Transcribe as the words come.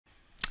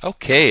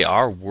Okay,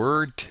 our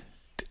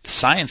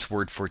science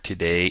word for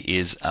today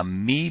is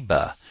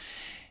amoeba.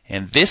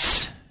 And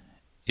this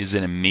is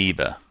an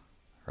amoeba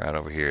right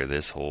over here,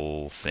 this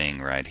whole thing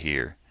right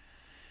here.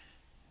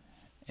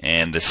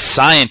 And the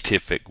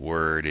scientific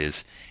word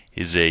is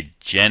a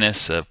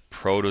genus of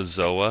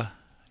protozoa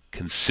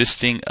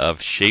consisting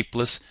of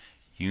shapeless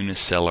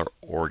unicellular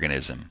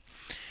organism.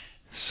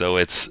 So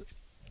it's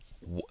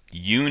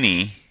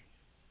uni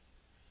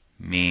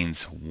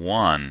means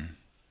one.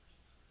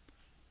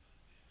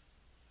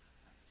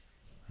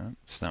 Oh,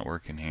 it's not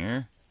working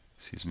here.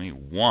 Excuse me,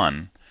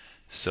 one.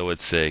 So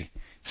it's a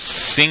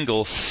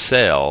single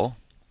cell,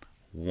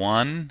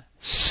 one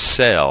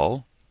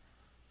cell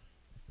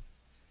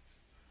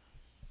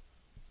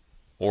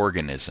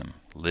organism,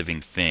 living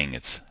thing.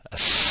 It's a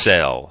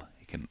cell.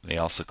 They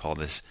also call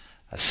this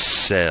a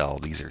cell.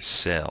 These are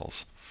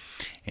cells.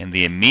 And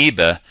the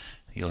amoeba,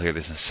 you'll hear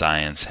this in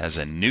science, has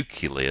a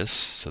nucleus.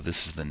 So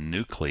this is the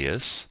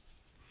nucleus.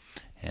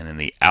 And then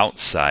the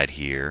outside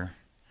here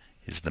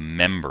is the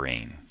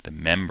membrane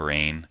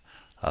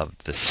of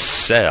the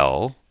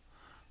cell,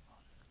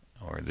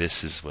 or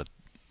this is what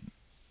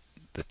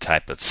the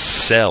type of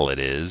cell it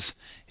is.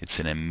 It's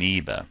an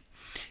amoeba.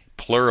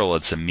 Plural,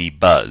 it's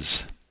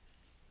amoebas.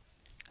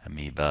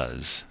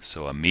 Amoebas.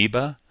 So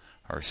amoeba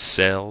are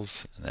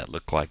cells that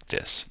look like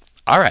this.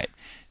 All right.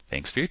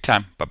 Thanks for your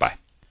time. Bye-bye.